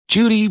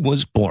Judy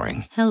was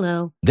boring.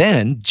 Hello.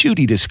 Then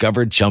Judy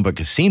discovered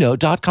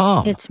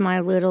ChumbaCasino.com. It's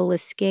my little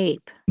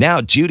escape. Now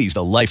Judy's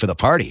the life of the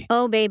party.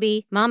 Oh,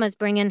 baby, mama's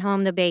bringing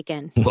home the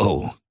bacon.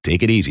 Whoa,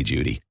 take it easy,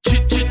 Judy.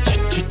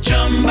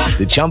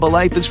 The Chumba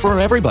life is for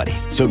everybody.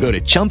 So go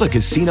to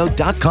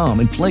ChumbaCasino.com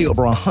and play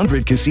over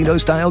 100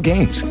 casino-style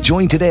games.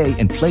 Join today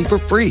and play for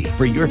free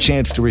for your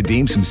chance to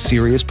redeem some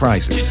serious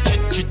prizes.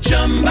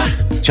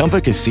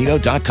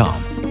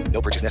 ChumbaCasino.com.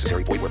 No purchase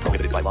necessary. Void where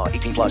prohibited by law.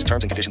 18 plus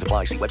terms and conditions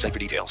apply. See website for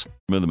details.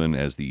 Smitherman,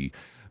 as the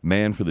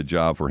man for the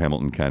job for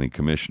Hamilton County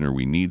Commissioner,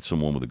 we need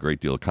someone with a great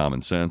deal of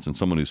common sense and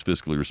someone who's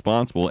fiscally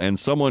responsible and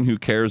someone who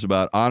cares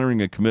about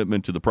honoring a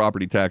commitment to the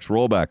property tax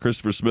rollback.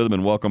 Christopher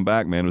Smitherman, welcome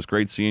back, man. It was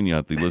great seeing you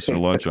at the listener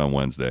lunch on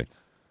Wednesday.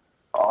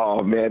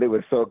 Oh, man, it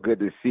was so good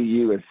to see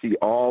you and see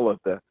all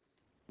of the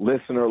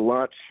listener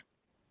lunch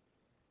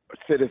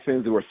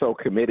citizens who are so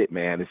committed,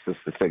 man.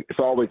 It's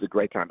always a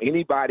great time.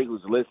 Anybody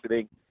who's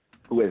listening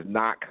who has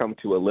not come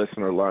to a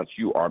listener lunch,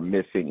 you are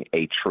missing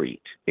a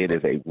treat. It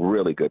is a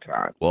really good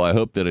time. Well, I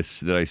hope that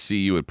I see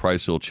you at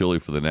Price Hill Chili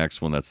for the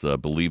next one. That's, I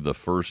believe, the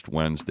first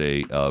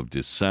Wednesday of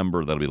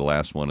December. That'll be the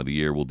last one of the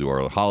year. We'll do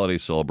our holiday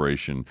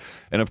celebration.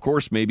 And, of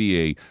course,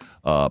 maybe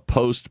a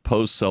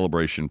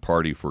post-celebration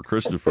party for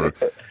Christopher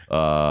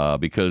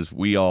because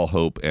we all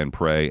hope and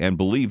pray and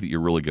believe that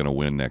you're really going to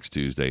win next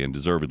Tuesday, and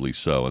deservedly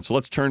so. And so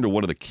let's turn to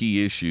one of the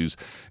key issues,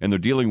 and they're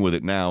dealing with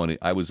it now. And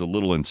I was a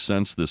little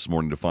incensed this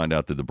morning to find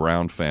out that the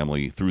Brown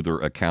family, through their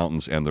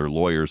accountants and their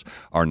lawyers,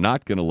 are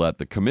not going to let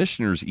the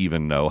commissioners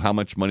even know how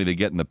much money they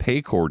get in the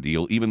Paycor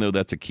deal, even though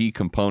that's a key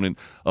component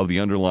of the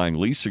underlying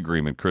lease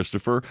agreement,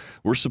 Christopher.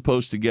 We're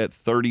supposed to get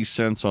 30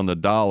 cents on the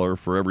dollar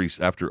for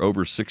after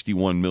over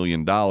 $61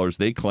 million.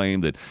 They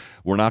claim that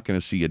we're not going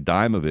to see a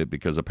dime of it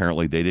because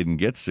apparently they didn't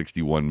get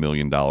 $61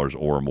 million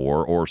or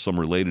more, or some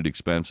related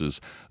expenses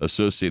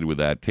associated with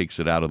that takes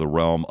it out of the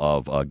realm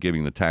of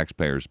giving the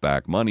taxpayers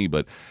back money.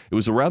 But it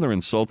was a rather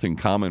insulting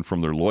comment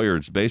from their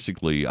lawyers.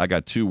 Basically, I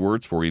got two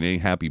words for you, Nate.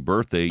 Happy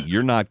birthday.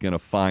 You're not going to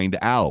find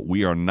out.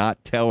 We are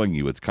not telling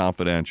you. It's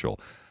confidential.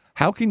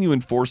 How can you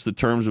enforce the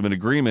terms of an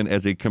agreement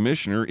as a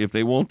commissioner if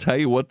they won't tell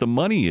you what the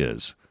money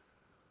is?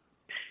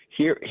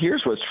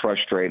 Here's what's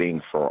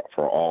frustrating for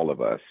all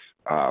of us.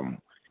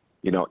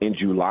 In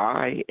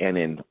July and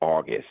in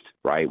August,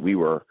 right, we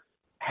were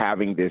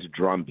having this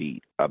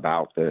drumbeat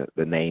about the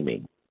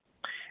naming.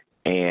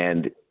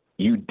 And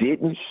you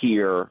didn't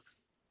hear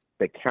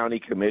the county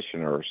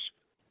commissioners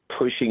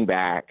pushing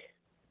back,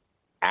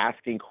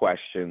 asking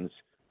questions,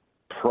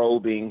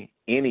 probing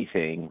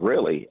anything,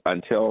 really,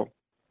 until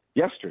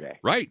yesterday.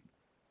 Right.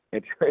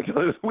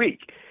 Until this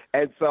week.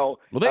 And so,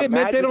 well, they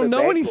admit they don't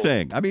know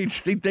anything. I mean,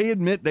 they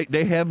admit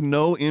they have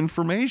no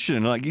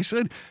information. Like you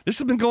said, this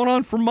has been going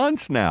on for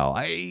months now.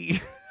 It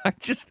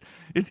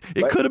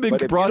could have been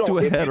brought to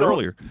a head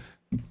earlier.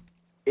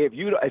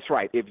 That's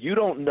right. If you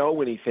don't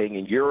know anything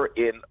and you're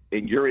in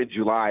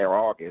July or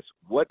August,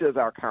 what does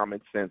our common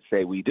sense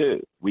say we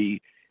do?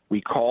 We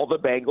call the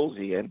Bengals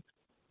in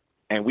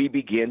and we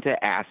begin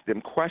to ask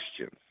them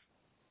questions.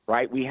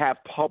 Right? We have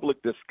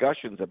public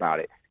discussions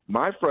about it.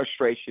 My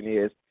frustration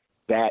is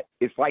that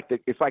it's like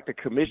the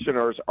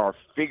commissioners are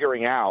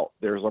figuring out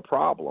there's a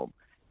problem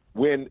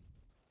when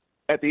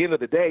at the end of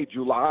the day,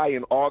 July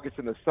and August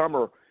in the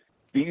summer,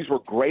 these were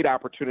great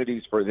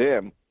opportunities for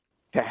them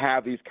to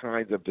have these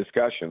kinds of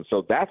discussions.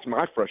 So that's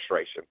my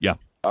frustration. Yeah.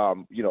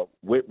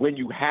 When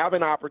you have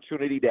an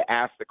opportunity to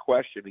ask the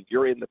question and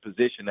you're in the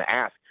position to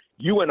ask,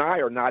 you and I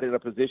are not in a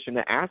position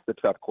to ask the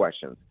tough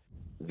questions.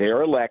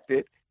 They're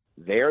elected,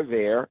 they're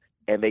there,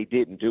 and they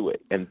didn't do it.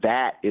 And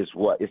that is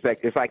what it's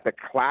like the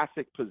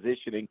classic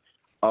positioning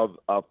of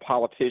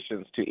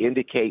politicians to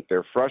indicate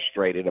they're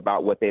frustrated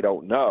about what they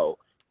don't know,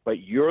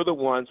 but you're the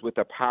ones with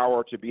the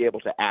power to be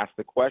able to ask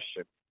the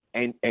question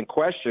and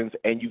questions,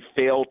 and you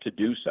fail to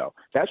do so.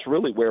 That's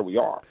really where we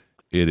are.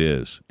 It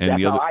is. And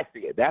That's how I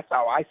see it. That's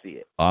how I see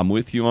it. I'm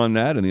with you on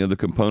that. And the other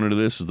component of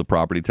this is the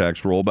property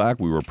tax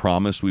rollback. We were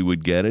promised we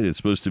would get it. It's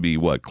supposed to be,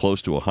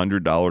 close to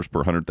 $100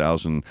 per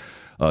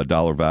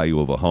 $100,000 value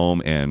of a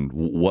home. And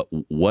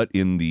what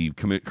in the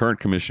current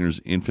commissioner's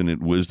infinite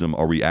wisdom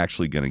are we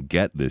actually going to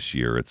get this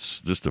year?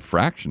 It's just a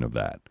fraction of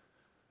that.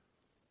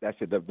 That's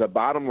it. The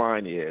bottom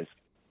line is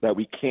that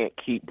we can't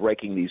keep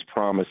breaking these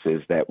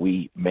promises that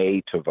we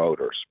made to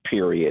voters,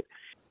 period.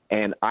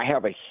 And I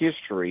have a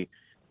history,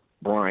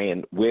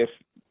 Brian, with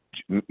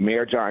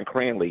Mayor John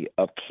Cranley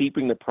of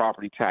keeping the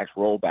property tax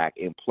rollback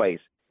in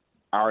place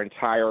our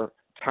entire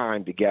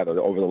time together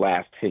over the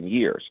last 10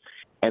 years.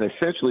 And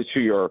essentially to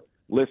your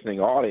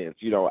listening audience,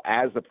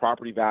 as the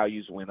property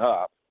values went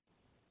up,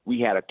 we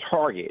had a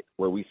target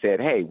where we said,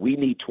 hey, we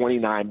need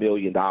 $29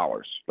 million.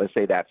 Let's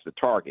say that's the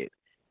target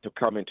to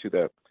come into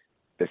the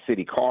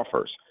city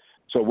coffers.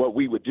 So what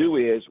we would do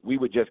is we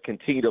would just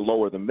continue to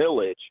lower the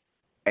millage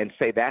and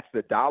say that's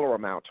the dollar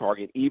amount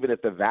target, even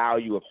if the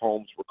value of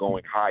homes were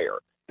going higher,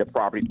 the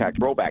property tax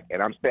rollback.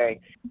 And I'm saying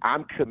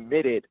I'm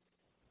committed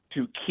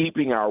to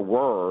keeping our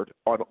word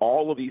on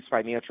all of these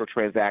financial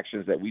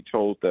transactions that we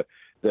told the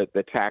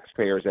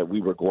taxpayers that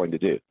we were going to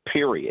do,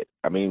 period.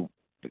 I mean,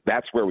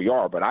 that's where we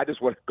are. But I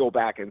just want to go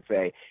back and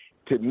say,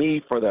 to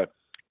me, for the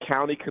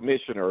county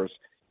commissioners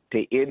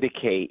to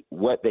indicate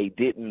what they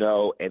didn't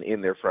know and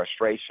in their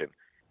frustration,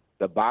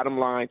 the bottom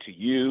line to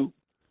you,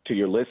 to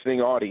your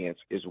listening audience,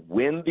 is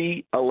when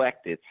the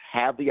electeds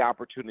have the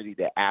opportunity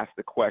to ask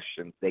the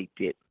questions, they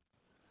didn't.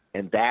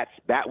 And that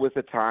was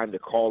the time to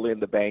call in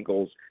the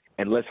Bengals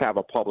and let's have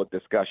a public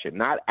discussion,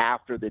 not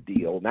after the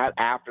deal, not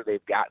after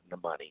they've gotten the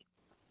money.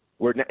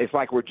 It's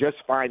like we're just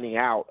finding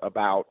out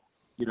about,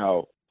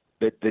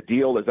 the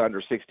deal is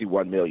under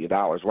 $61 million.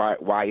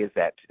 Why is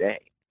that today?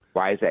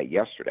 Why is that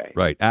yesterday?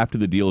 Right. After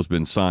the deal has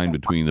been signed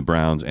between the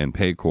Browns and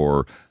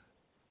Paycor,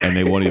 and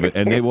they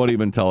won't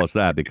even tell us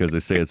that because they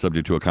say it's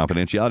subject to a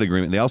confidentiality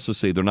agreement. They also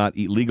say they're not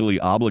legally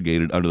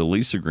obligated under the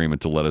lease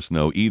agreement to let us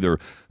know either.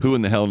 Who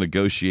in the hell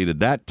negotiated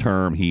that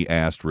term? He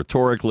asked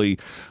rhetorically.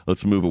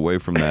 Let's move away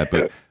from that.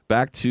 But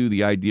back to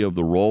the idea of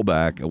the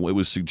rollback. It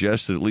was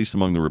suggested, at least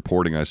among the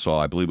reporting I saw,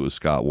 I believe it was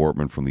Scott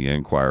Wortman from the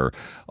Enquirer,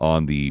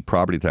 on the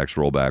property tax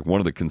rollback. One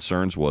of the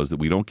concerns was that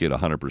we don't get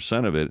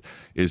 100% of it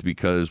is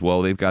because,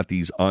 well, they've got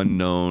these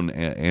unknown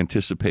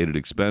anticipated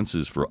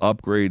expenses for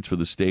upgrades for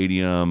the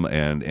stadium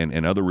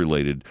and other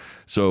related.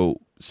 So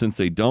since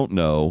they don't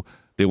know,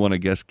 they want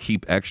to,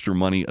 keep extra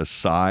money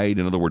aside.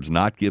 In other words,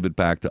 not give it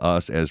back to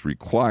us as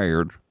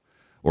required,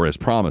 or as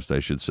promised, I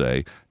should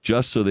say,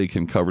 just so they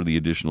can cover the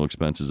additional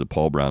expenses at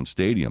Paul Brown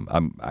Stadium.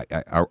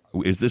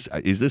 Is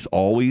this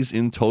always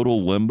in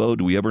total limbo?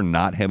 Do we ever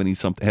not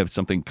have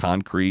something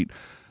concrete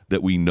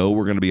that we know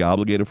we're going to be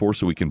obligated for,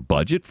 so we can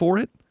budget for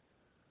it?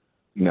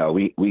 No,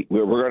 we're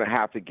going to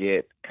have to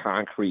get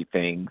concrete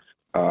things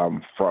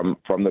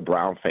from the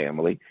Brown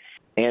family.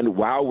 And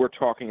while we're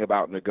talking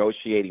about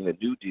negotiating the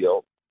new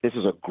deal, this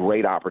is a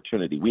great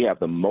opportunity. We have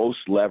the most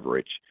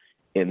leverage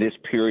in this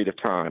period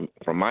of time,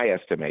 from my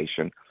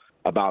estimation,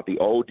 about the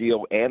old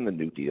deal and the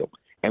new deal.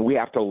 And we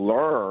have to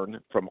learn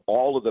from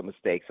all of the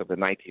mistakes of the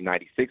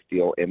 1996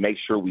 deal and make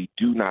sure we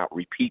do not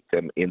repeat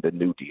them in the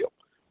new deal.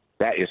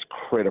 That is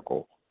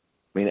critical.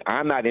 I mean,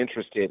 I'm not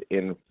interested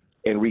in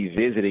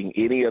revisiting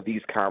any of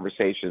these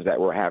conversations that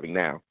we're having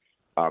now.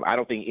 I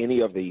don't think any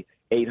of the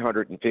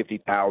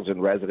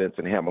 850,000 residents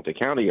in Hamilton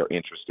County are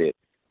interested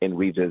in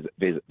revisiting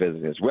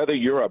this. Whether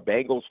you're a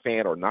Bengals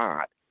fan or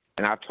not,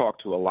 and I've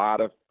talked to a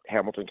lot of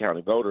Hamilton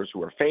County voters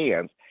who are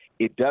fans,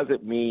 it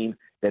doesn't mean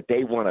that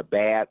they want a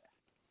bad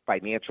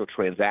financial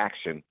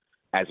transaction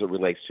as it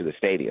relates to the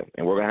stadium.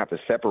 And we're going to have to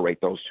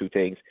separate those two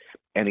things.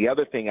 And the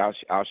other thing I'll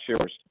share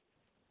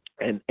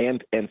is,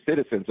 and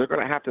citizens, they're going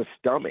to have to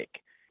stomach.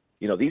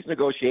 These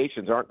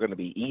negotiations aren't going to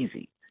be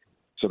easy.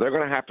 So they're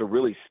going to have to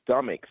really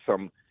stomach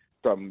some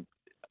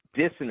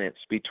dissonance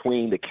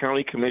between the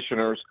county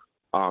commissioners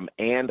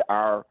and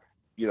our,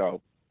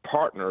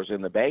 partners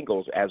in the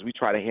Bengals as we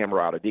try to hammer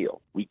out a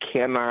deal. We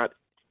cannot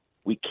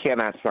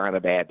sign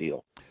a bad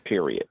deal,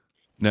 period.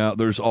 Now,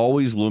 there's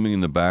always looming in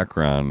the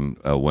background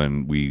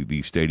when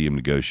these stadium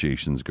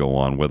negotiations go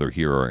on, whether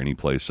here or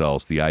anyplace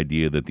else, the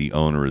idea that the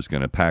owner is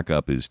going to pack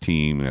up his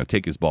team,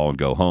 take his ball and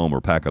go home,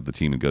 or pack up the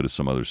team and go to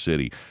some other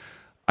city.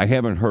 I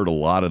haven't heard a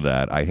lot of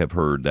that. I have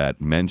heard that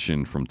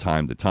mentioned from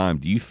time to time.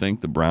 Do you think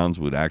the Browns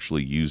would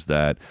actually use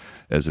that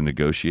as a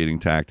negotiating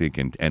tactic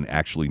and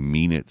actually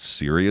mean it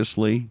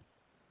seriously?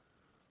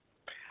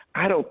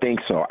 I don't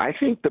think so. I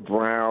think the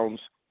Browns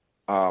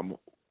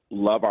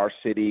love our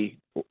city,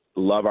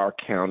 love our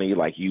county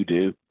like you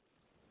do,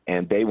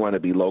 and they want to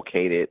be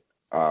located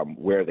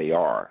where they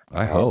are.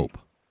 I hope.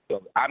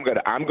 So I'm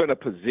gonna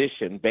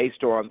position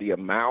based on the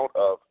amount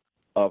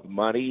of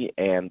money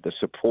and the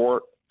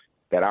support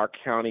that our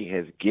county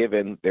has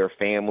given their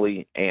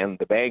family and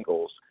the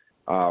Bengals.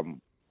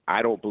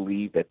 I don't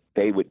believe that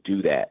they would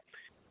do that.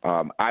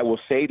 I will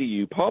say to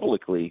you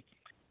publicly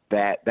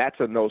that that's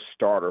a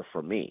no-starter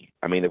for me.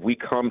 I mean, if we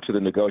come to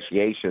the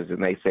negotiations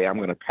and they say, I'm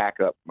going to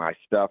pack up my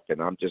stuff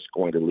and I'm just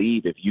going to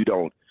leave if you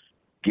don't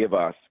give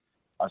us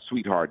a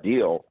sweetheart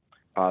deal,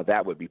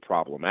 that would be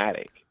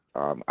problematic.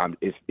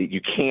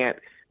 You can't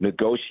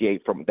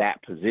negotiate from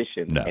that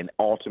position and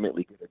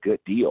ultimately get a good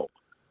deal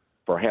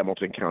for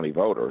Hamilton County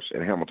voters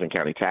and Hamilton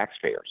County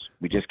taxpayers.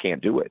 We just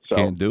can't do it. So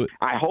can't do it.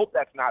 I hope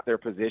that's not their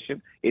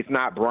position. It's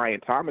not Brian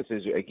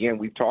Thomas's. Again,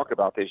 we've talked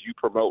about this. You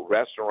promote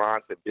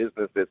restaurants and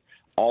businesses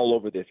all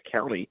over this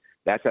county.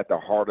 That's at the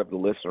heart of the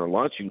listener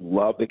lunch. You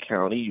love the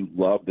county. You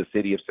love the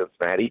city of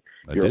Cincinnati.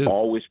 You're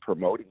always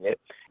promoting it.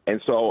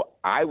 And so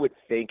I would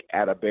think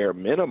at a bare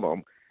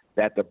minimum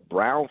that the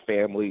Brown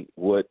family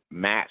would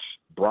match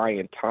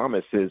Brian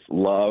Thomas's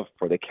love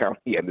for the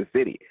county and the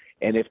city.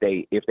 And if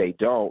they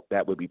don't,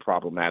 that would be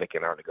problematic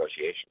in our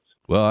negotiations.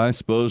 Well, I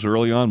suppose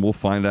early on we'll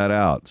find that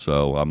out.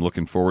 So I'm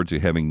looking forward to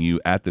having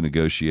you at the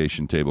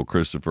negotiation table,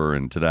 Christopher.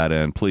 And to that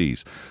end,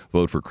 please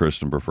vote for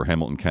Christopher for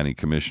Hamilton County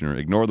Commissioner.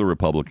 Ignore the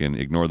Republican,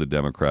 ignore the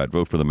Democrat.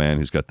 Vote for the man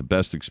who's got the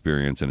best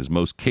experience and is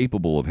most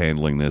capable of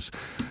handling this.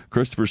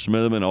 Christopher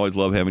Smitherman, always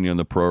love having you on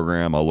the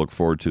program. I'll look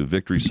forward to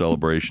victory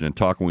celebration and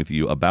talking with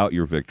you about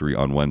your victory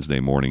on Wednesday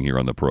morning here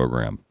on the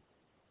program.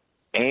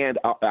 And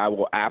I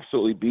will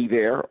absolutely be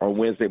there on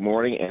Wednesday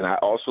morning. And I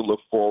also look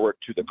forward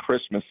to the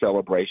Christmas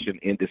celebration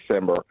in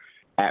December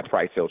at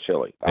Price Hill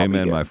Chili.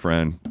 Amen, my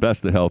friend.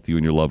 Best of health to you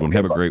and your loved one.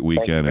 Have a great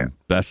weekend, and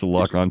best of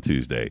luck on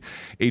Tuesday.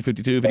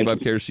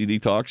 852-55 Care CD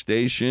Talk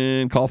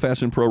Station. Call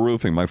Fast and Pro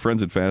Roofing. My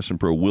friends at Fast and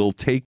Pro will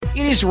take.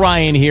 It is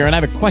Ryan here, and I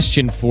have a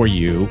question for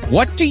you.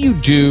 What do you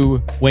do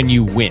when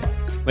you win?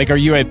 Like, are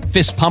you a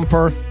fist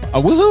pumper,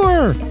 a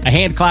woohooer, a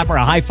hand clapper,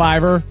 a high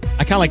fiver?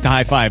 I kind of like the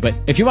high five, but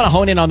if you want to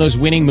hone in on those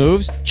winning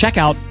moves, check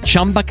out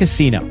Chumba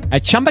Casino.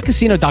 At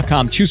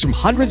ChumbaCasino.com, choose from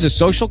hundreds of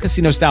social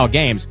casino-style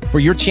games for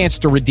your chance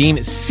to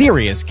redeem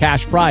serious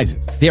cash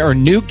prizes. There are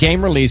new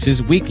game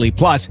releases weekly,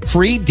 plus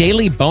free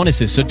daily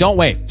bonuses. So don't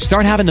wait.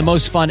 Start having the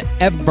most fun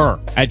ever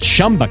at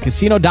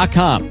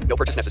ChumbaCasino.com. No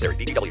purchase necessary.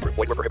 VGW Group.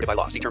 Void where prohibited by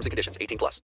law. See terms and conditions. 18+.